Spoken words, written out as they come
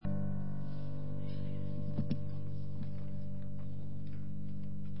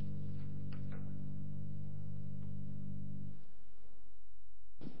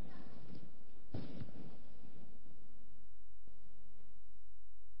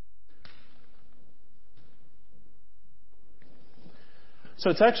So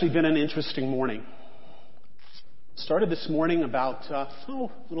it's actually been an interesting morning. Started this morning about a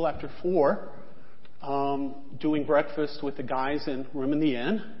little after 4, doing breakfast with the guys in room in the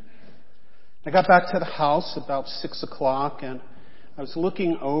inn. I got back to the house about 6 o'clock, and I was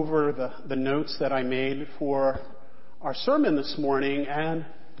looking over the notes that I made for our sermon this morning, and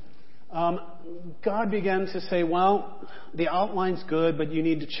God began to say, well, the outline's good, but you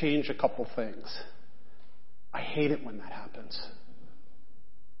need to change a couple things. I hate it when that happens.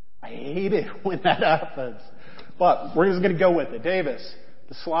 I hate it when that happens. But we're just going to go with it. Davis,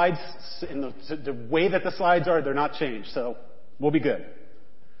 the slides, in the way that the slides are, they're not changed, so we'll be good.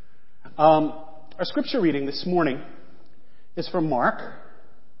 Our scripture reading this morning is from Mark.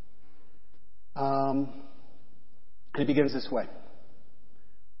 And it begins this way.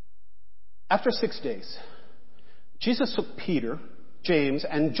 After 6 days, Jesus took Peter, James,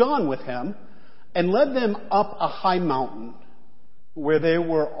 and John with him and led them up a high mountain where they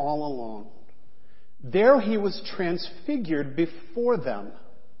were all alone. There he was transfigured before them.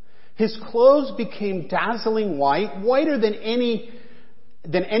 His clothes became dazzling white, whiter than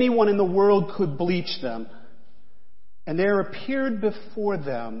anyone in the world could bleach them. And there appeared before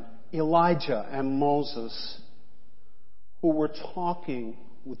them Elijah and Moses, who were talking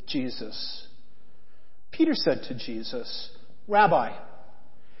with Jesus. Peter said to Jesus, "Rabbi,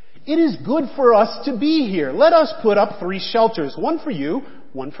 it is good for us to be here. Let us put up 3 shelters, one for you,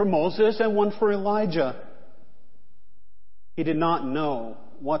 one for Moses, and one for Elijah." He did not know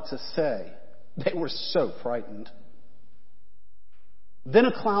what to say. They were so frightened. Then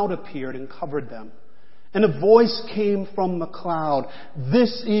a cloud appeared and covered them. And a voice came from the cloud,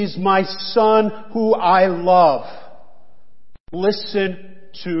 "This is my son who I love. Listen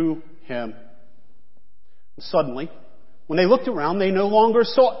to him." And suddenly, when they looked around, they no longer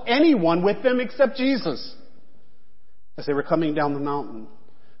saw anyone with them except Jesus. As they were coming down the mountain,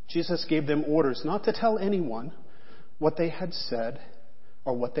 Jesus gave them orders not to tell anyone what they had said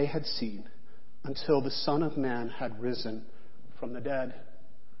or what they had seen until the Son of Man had risen from the dead.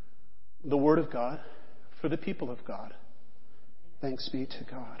 The word of God for the people of God. Thanks be to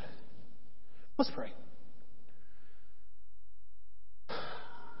God. Let's pray.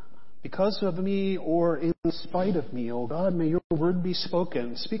 Because of me or in spite of me, O God, may your word be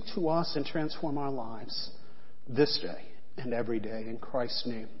spoken. Speak to us and transform our lives this day and every day. In Christ's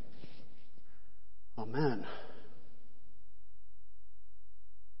name. Amen.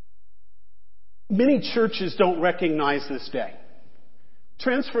 Many churches don't recognize this day.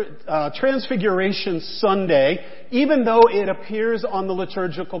 Transfiguration Sunday, even though it appears on the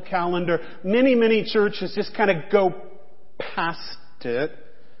liturgical calendar, many churches just kind of go past it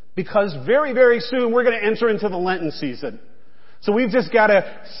because very, very soon we're going to enter into the Lenten season. So we've just got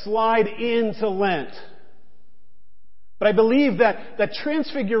to slide into Lent. But I believe that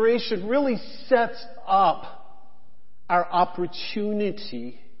Transfiguration really sets up our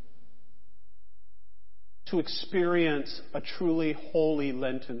opportunity to experience a truly holy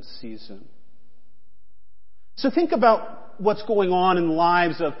Lenten season. So think about what's going on in the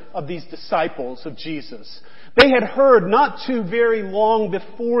lives of these disciples of Jesus. They had heard not too very long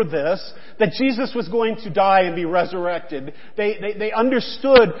before this that Jesus was going to die and be resurrected. They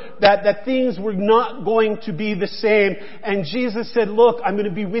understood that things were not going to be the same. And Jesus said, "Look, I'm going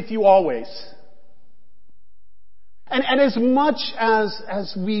to be with you always." And as much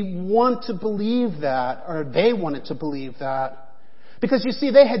as we want to believe that, or they wanted to believe that, because you see,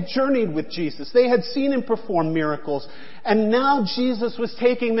 they had journeyed with Jesus. They had seen him perform miracles. And now Jesus was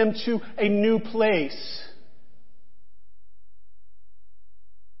taking them to a new place.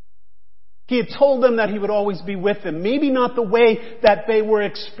 He had told them that he would always be with them. Maybe not the way that they were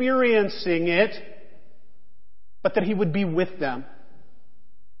experiencing it, but that he would be with them.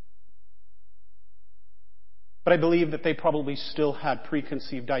 But I believe that they probably still had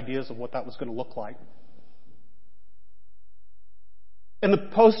preconceived ideas of what that was going to look like. In the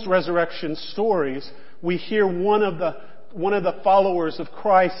post-resurrection stories, we hear one of the followers of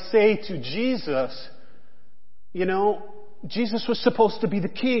Christ say to Jesus, "You know, Jesus was supposed to be the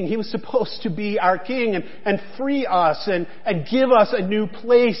king. He was supposed to be our king and free us and give us a new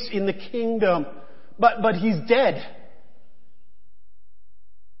place in the kingdom. But he's dead."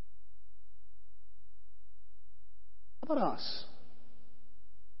 How about us?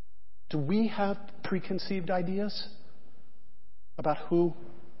 Do we have preconceived ideas about who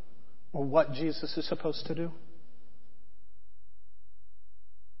or what Jesus is supposed to do?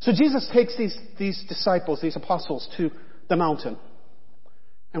 So Jesus takes these disciples, these apostles, to the mountain.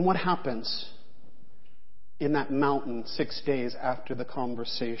 And what happens in that mountain 6 days after the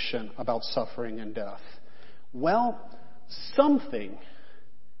conversation about suffering and death? Well, something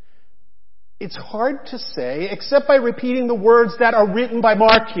It's hard to say, except by repeating the words that are written by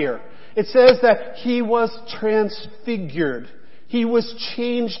Mark here. It says that he was transfigured. He was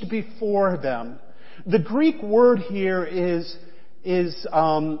changed before them. The Greek word here is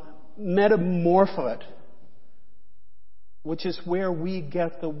metamorphosed, which is where we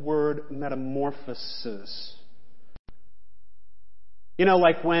get the word metamorphosis. You know,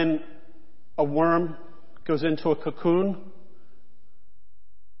 like when a worm goes into a cocoon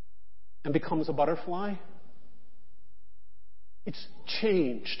and becomes a butterfly. It's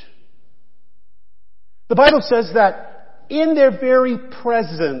changed. The Bible says that in their very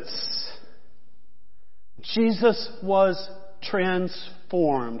presence, Jesus was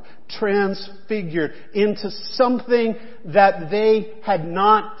transformed, transfigured into something that they had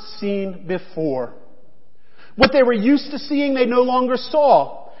not seen before. What they were used to seeing, they no longer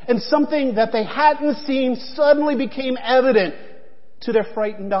saw. And something that they hadn't seen suddenly became evident to their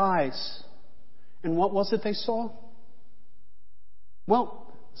frightened eyes. And what was it they saw?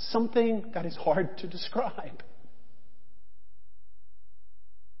 Well, something that is hard to describe.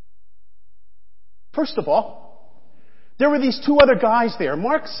 First of all, there were these two other guys there.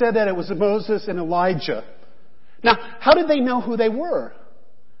 Mark said that it was Moses and Elijah. Now, how did they know who they were?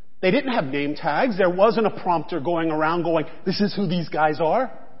 They didn't have name tags. There wasn't a prompter going around going, this is who these guys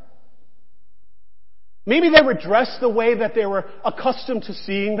are. Maybe they were dressed the way that they were accustomed to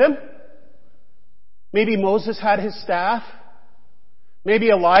seeing them. Maybe Moses had his staff. Maybe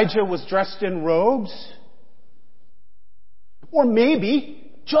Elijah was dressed in robes. Or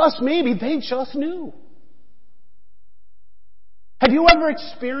maybe, just maybe, they just knew. Have you ever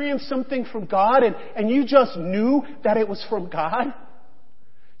experienced something from God and you just knew that it was from God?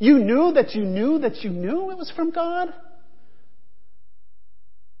 You knew that you knew that you knew it was from God?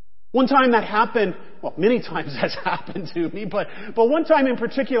 One time that happened, well, many times that's happened to me, but one time in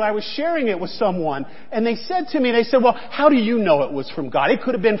particular I was sharing it with someone and they said to me, well, how do you know it was from God? It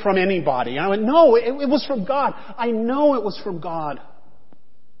could have been from anybody. And I went, no, it was from God. I know it was from God.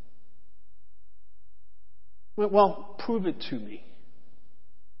 I went, well, prove it to me.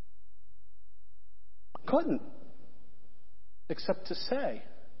 I couldn't, except to say,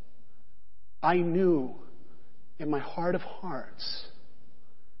 I knew in my heart of hearts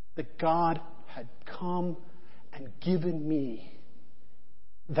that God had come and given me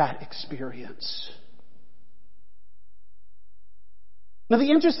that experience. Now,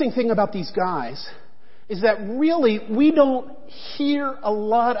 the interesting thing about these guys is that really we don't hear a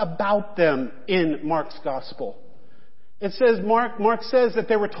lot about them in Mark's gospel. It says, Mark says that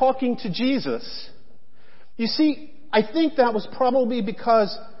they were talking to Jesus. You see, I think that was probably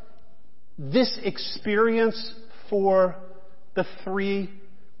because this experience for the three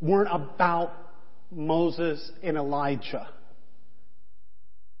weren't about Moses and Elijah.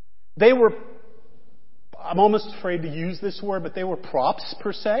 They were, I'm almost afraid to use this word, but they were props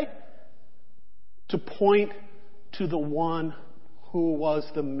per se to point to the one who was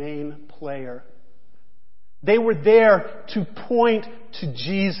the main player. They were there to point to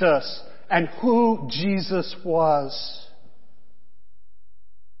Jesus and who Jesus was.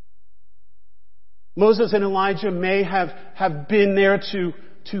 Moses and Elijah may have been there to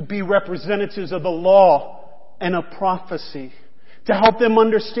be representatives of the law and of prophecy, to help them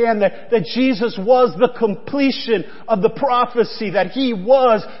understand that Jesus was the completion of the prophecy, that He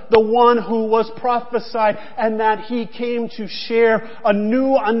was the one who was prophesied, and that He came to share a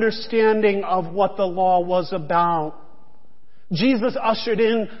new understanding of what the law was about. Jesus ushered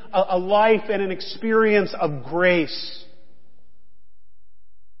in a life and an experience of grace.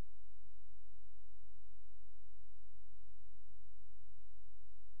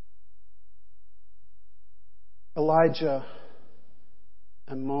 Elijah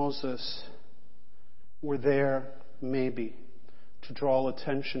and Moses were there, maybe, to draw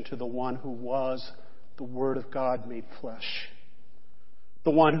attention to the one who was the Word of God made flesh. The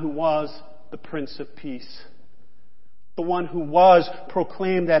one who was the Prince of Peace. The one who was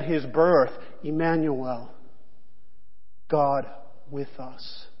proclaimed at His birth, Emmanuel, God with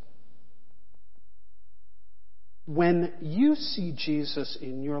us. When you see Jesus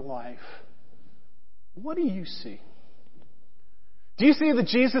in your life, what do you see? Do you see the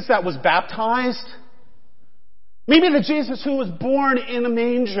Jesus that was baptized? Maybe the Jesus who was born in a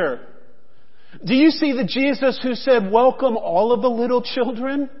manger? Do you see the Jesus who said, welcome all of the little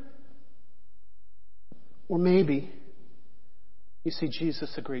children? Or maybe you see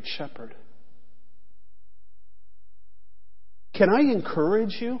Jesus, the great shepherd. Can I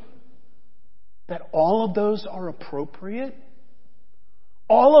encourage you that all of those are appropriate?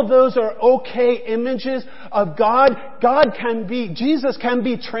 All of those are okay images of God. Jesus can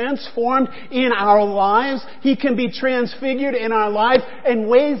be transformed in our lives. He can be transfigured in our lives in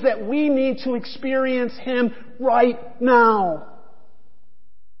ways that we need to experience Him right now.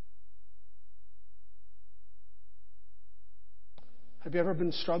 Have you ever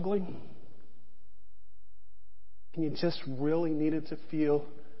been struggling? And you just really needed to feel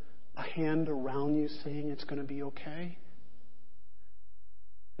a hand around you saying it's going to be okay?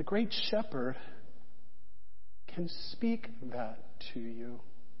 The Great Shepherd can speak that to you.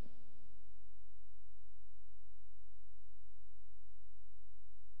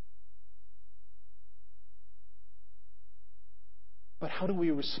 But how do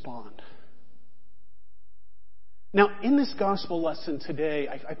we respond? Now, in this gospel lesson today,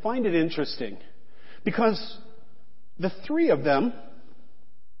 I find it interesting because the three of them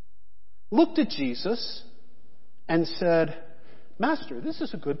looked at Jesus and said, "Master, this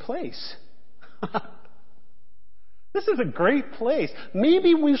is a good place. This is a great place.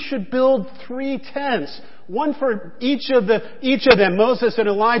 Maybe we should build 3 tents, one for each of them, Moses and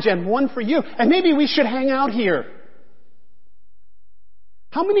Elijah, and one for you. And maybe we should hang out here."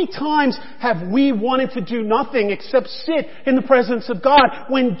 How many times have we wanted to do nothing except sit in the presence of God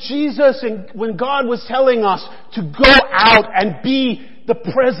when when God was telling us to go out and be the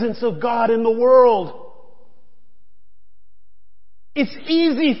presence of God in the world? It's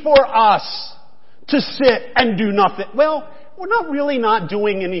easy for us to sit and do nothing. Well, we're not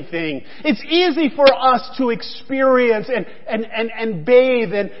doing anything. It's easy for us to experience and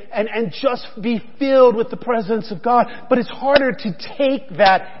bathe and just be filled with the presence of God. But it's harder to take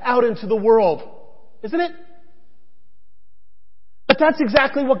that out into the world. Isn't it? But that's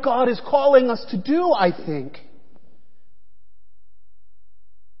exactly what God is calling us to do, I think.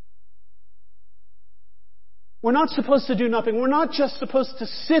 We're not supposed to do nothing. We're not just supposed to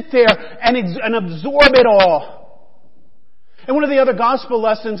sit there and absorb it all. And one of the other gospel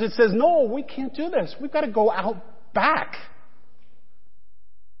lessons, it says, no, we can't do this. We've got to go out back.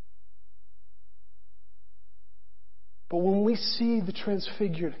 But when we see the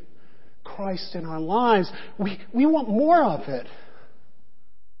transfigured Christ in our lives, we want more of it.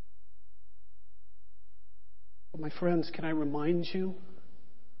 But my friends, can I remind you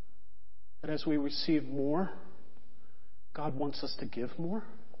that as we receive more, God wants us to give more?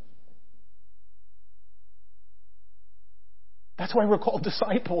 That's why we're called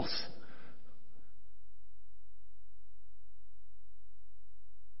disciples.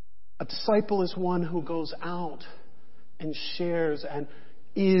 A disciple is one who goes out and shares and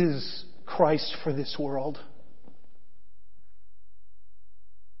is Christ for this world.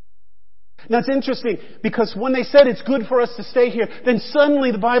 Now it's interesting because when they said it's good for us to stay here, then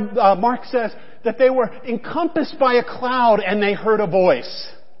suddenly the Bible, Mark says that they were encompassed by a cloud and they heard a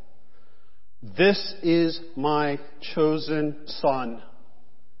voice. "This is my chosen son.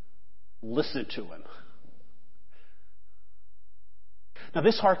 Listen to him." Now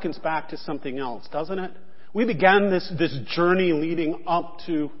this harkens back to something else, doesn't it? We began this journey leading up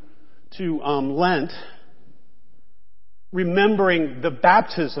to Lent, remembering the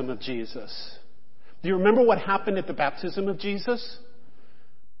baptism of Jesus. Do you remember what happened at the baptism of Jesus?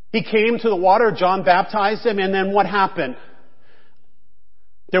 He came to the water, John baptized him, and then what happened?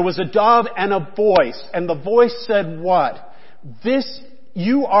 There was a dove and a voice, and the voice said what?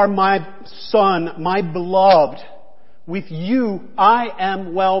 "You are my son, my beloved. With you I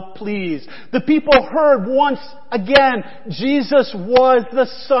am well pleased." The people heard once again, Jesus was the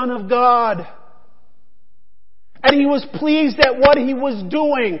Son of God. And He was pleased at what He was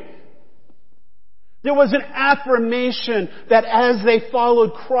doing. There was an affirmation that as they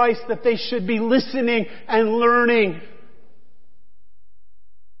followed Christ, that they should be listening and learning.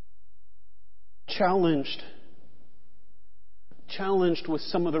 Challenged with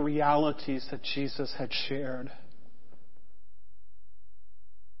some of the realities that Jesus had shared.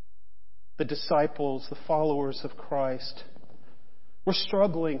 The disciples, the followers of Christ, were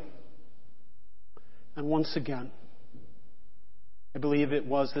struggling. And once again, I believe it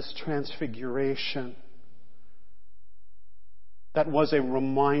was this transfiguration that was a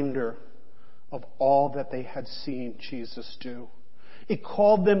reminder of all that they had seen Jesus do. It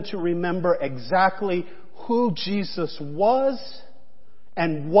called them to remember exactly who Jesus was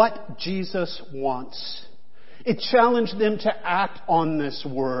and what Jesus wants. It challenged them to act on this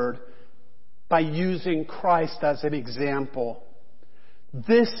word by using Christ as an example.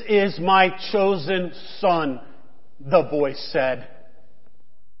 "This is my chosen son," the voice said.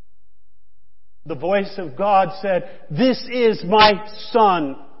 The voice of God said, "This is my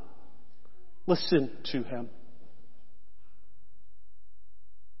son. Listen to him."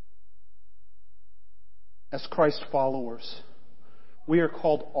 As Christ followers, we are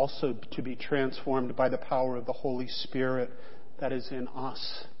called also to be transformed by the power of the Holy Spirit that is in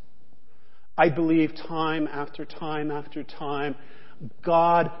us. I believe time after time after time,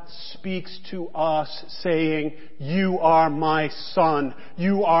 God speaks to us saying, "You are my son.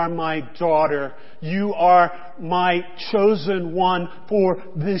 You are my daughter. You are my chosen one for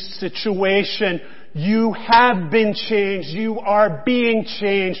this situation. You have been changed. You are being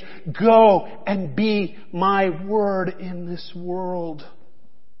changed. Go and be my word in this world."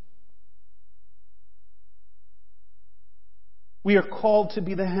 We are called to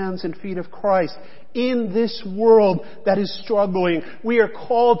be the hands and feet of Christ in this world that is struggling. We are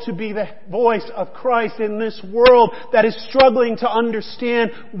called to be the voice of Christ in this world that is struggling to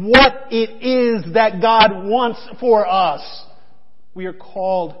understand what it is that God wants for us. We are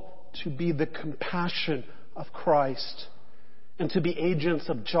called to be the compassion of Christ and to be agents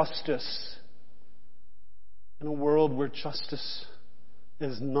of justice in a world where justice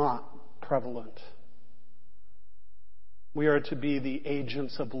is not prevalent. We are to be the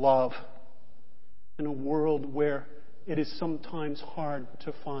agents of love in a world where it is sometimes hard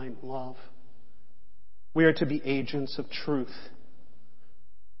to find love. We are to be agents of truth,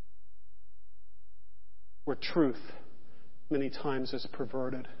 where truth many times is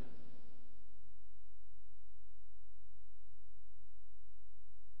perverted.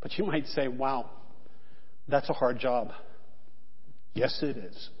 But you might say, "Wow, that's a hard job." Yes, it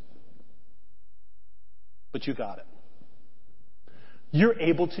is. But you got it. You're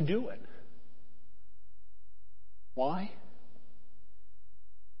able to do it. Why?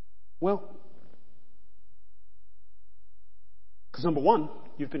 Well, because number one,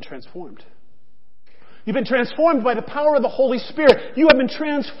 you've been transformed. You've been transformed by the power of the Holy Spirit. You have been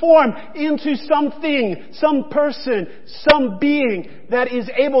transformed into something, some person, some being that is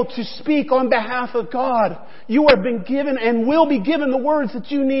able to speak on behalf of God. You have been given and will be given the words that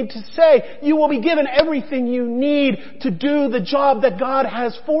you need to say. You will be given everything you need to do the job that God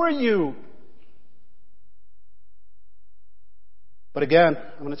has for you. But again,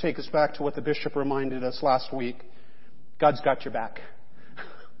 I'm going to take us back to what the bishop reminded us last week. God's got your back.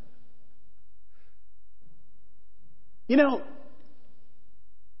 You know,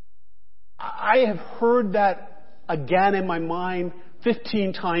 I have heard that again in my mind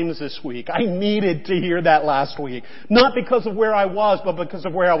 15 times this week. I needed to hear that last week. Not because of where I was, but because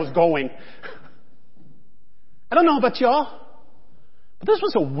of where I was going. I don't know about y'all, but this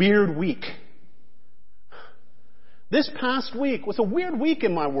was a weird week. This past week was a weird week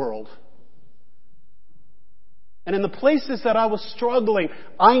in my world. And in the places that I was struggling,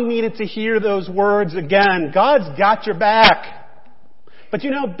 I needed to hear those words again. God's got your back. But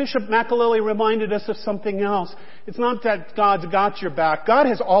you know, Bishop McAlelly reminded us of something else. It's not that God's got your back. God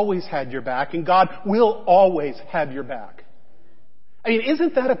has always had your back, and God will always have your back. I mean,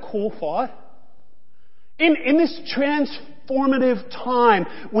 isn't that a cool thought? In this transformative time,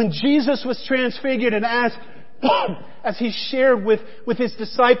 when Jesus was transfigured and as he shared with his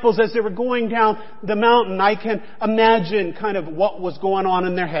disciples as they were going down the mountain, I can imagine kind of what was going on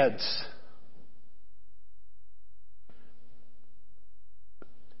in their heads.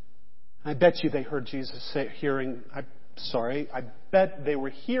 I bet you they heard Jesus say, I bet they were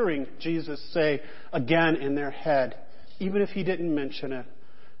hearing Jesus say again in their head, even if he didn't mention it,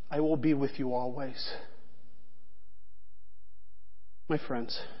 "I will be with you always." My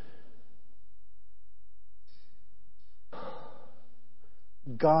friends,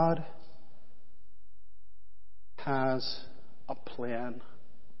 God has a plan.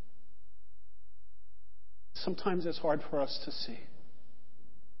 Sometimes it's hard for us to see.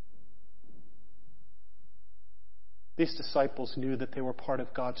 These disciples knew that they were part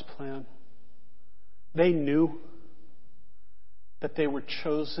of God's plan. They knew that they were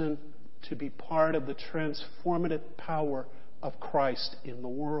chosen to be part of the transformative power of Christ in the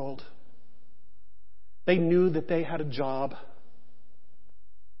world. They knew that they had a job.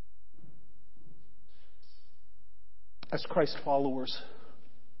 As Christ followers,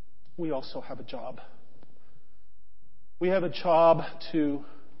 we also have a job. We have a job to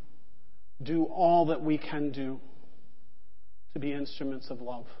do all that we can do to be instruments of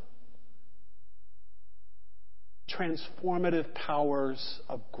love. Transformative powers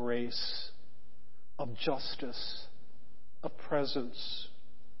of grace, of justice, of presence.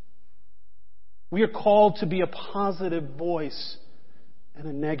 We are called to be a positive voice in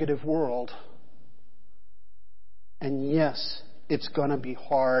a negative world. And yes, it's going to be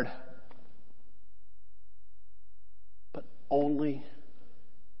hard. But only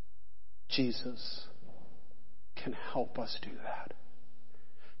Jesus can help us do that.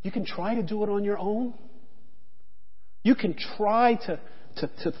 You can try to do it on your own. You can try to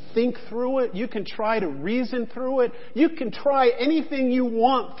think through it. You can try to reason through it. You can try anything you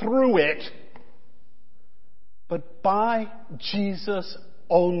want through it. But by Jesus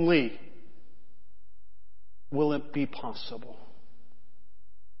only will it be possible.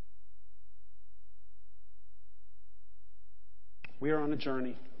 We are on a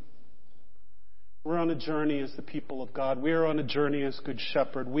journey. We're on a journey as the people of God. We are on a journey as Good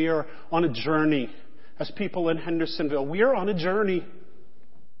Shepherd. We are on a journey as people in Hendersonville. We are on a journey.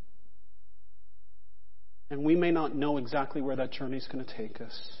 And we may not know exactly where that journey is going to take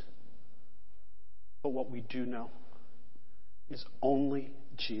us. But what we do know is only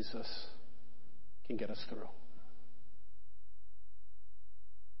Jesus can get us through.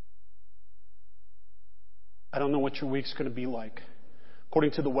 I don't know what your week's going to be like.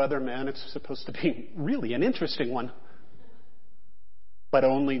 According to the weatherman, it's supposed to be really an interesting one. But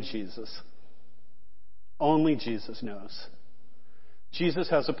only Jesus. Only Jesus knows. Jesus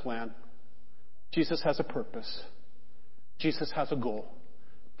has a plan. Jesus has a purpose. Jesus has a goal.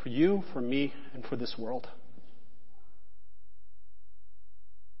 For you, for me, and for this world.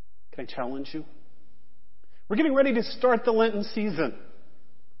 Can I challenge you? We're getting ready to start the Lenten season.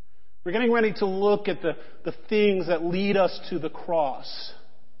 We're getting ready to look at the things that lead us to the cross.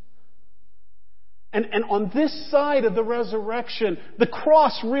 And on this side of the resurrection, the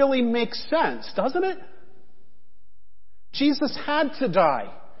cross really makes sense, doesn't it? Jesus had to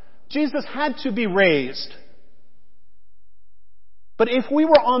die. Jesus had to be raised. But if we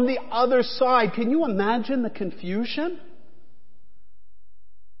were on the other side, can you imagine the confusion?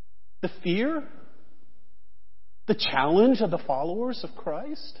 The fear? The challenge of the followers of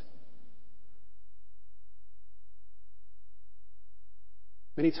Christ?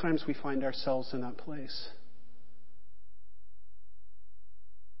 Many times we find ourselves in that place.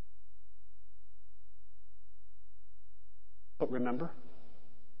 But remember,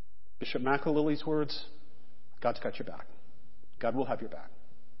 Bishop McAlilly's words, God's got your back. God will have your back.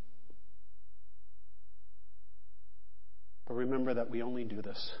 But remember that we only do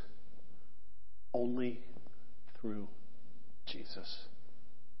this only through Jesus.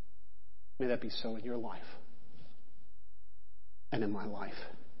 May that be so in your life. And in my life,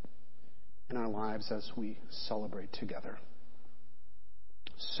 in our lives as we celebrate together.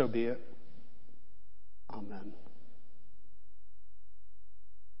 So be it. Amen.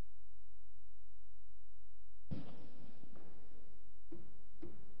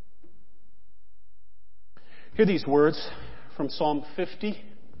 Hear these words from Psalm 50,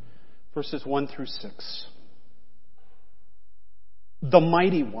 verses 1 through 6. The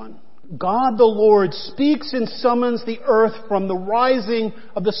mighty one, God the Lord, speaks and summons the earth from the rising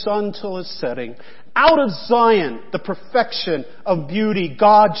of the sun till its setting. Out of Zion, the perfection of beauty,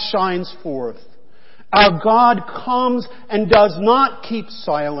 God shines forth. Our God comes and does not keep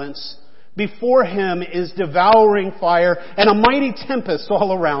silence. Before him is devouring fire and a mighty tempest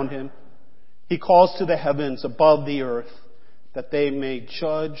all around him. He calls to the heavens above the earth that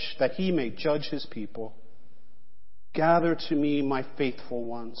he may judge his people. Gather to me my faithful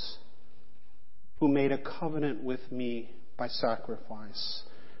ones, who made a covenant with me by sacrifice.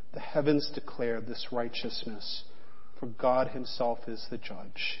 The heavens declare this righteousness, for God himself is the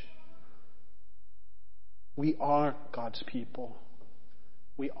judge. We are God's people.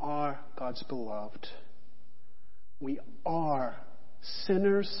 We are God's beloved. We are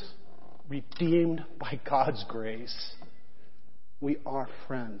sinners redeemed by God's grace. We are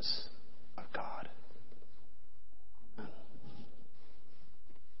friends of God.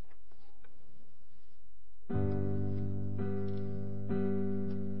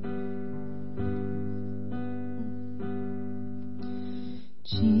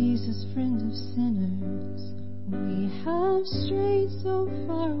 Jesus, friend of sinners, we have strayed so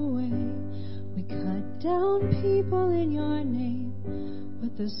far away. We cut down people in your name,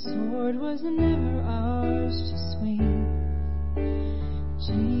 but the sword was never ours to swing.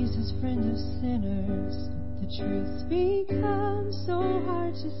 Jesus, friend of sinners, the truth's become so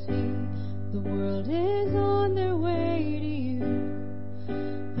hard to see. The world is on their way to you,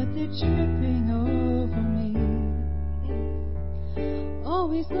 but they're tripping over me.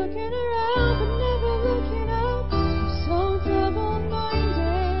 Always looking around but never looking up. I'm so double-minded.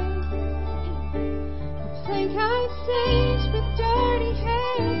 A plank-eyed sage with dirty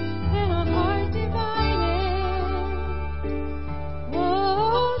hands and a heart divided.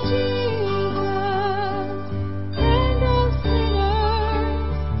 Oh, Jesus, friend of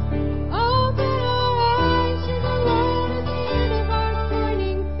sinners, open our eyes to the Lord at the end of our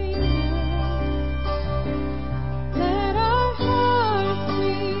pointing fingers. Let our hearts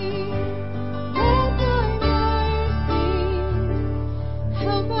beat, let thy light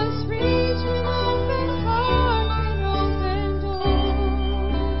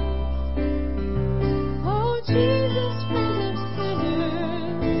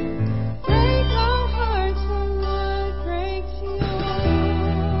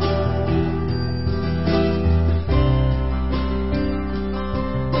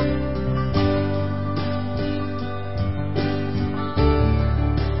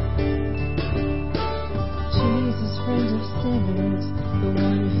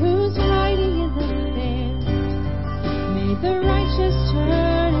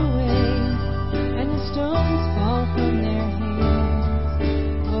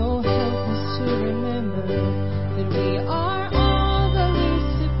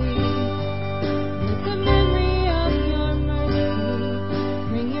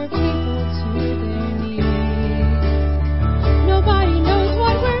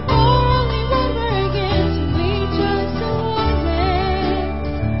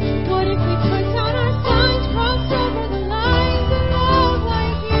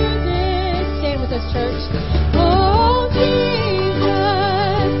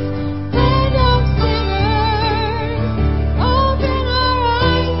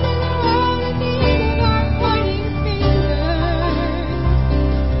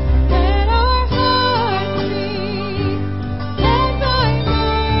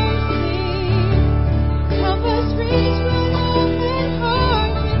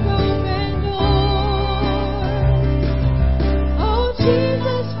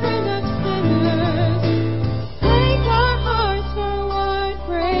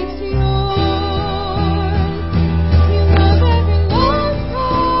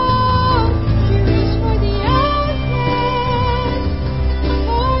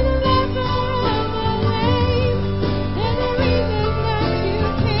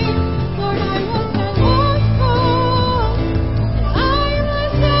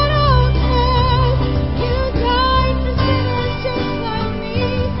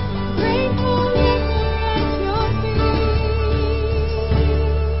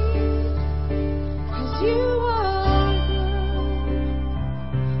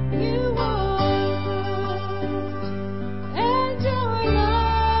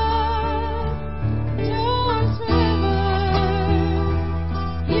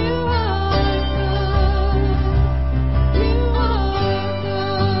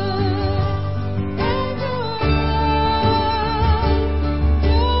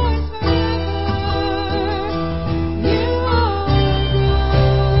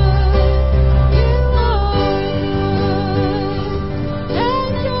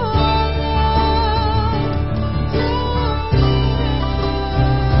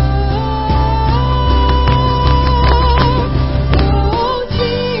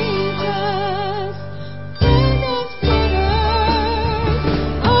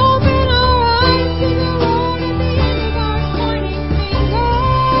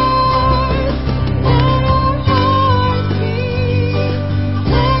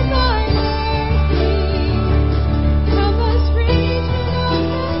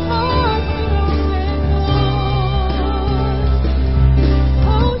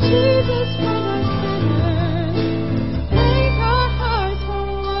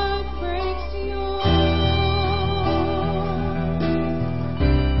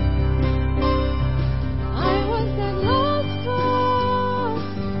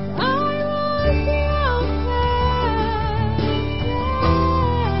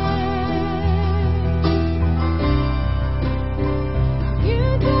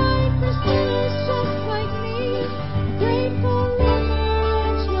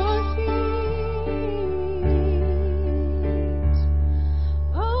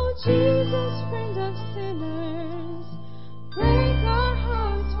Jesus, friend of sinners, break our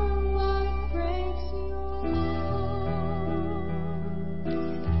hearts for what breaks yours.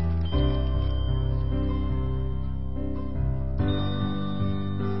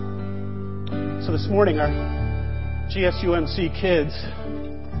 So this morning, our GSUMC kids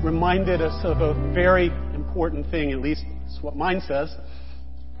reminded us of a very important thing, at least it's what mine says.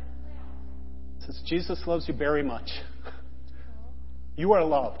 It says, Jesus loves you very much. You are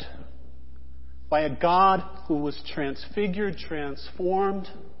loved by a God who was transfigured, transformed,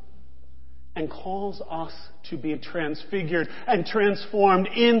 and calls us to be transfigured and transformed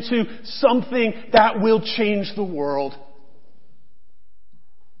into something that will change the world.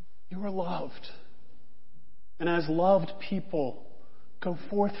 You are loved. And as loved people, go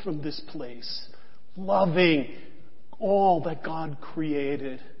forth from this place, loving all that God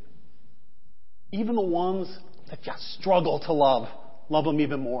created. Even the ones that just struggle to love them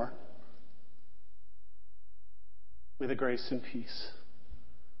even more. May the grace and peace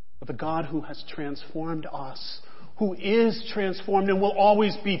of the God who has transformed us, who is transformed and will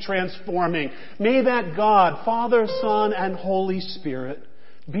always be transforming. May that God, Father, Son, and Holy Spirit,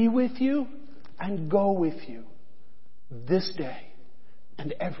 be with you and go with you this day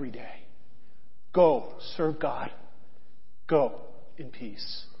and every day. Go serve God. Go in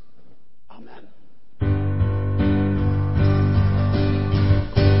peace. Amen.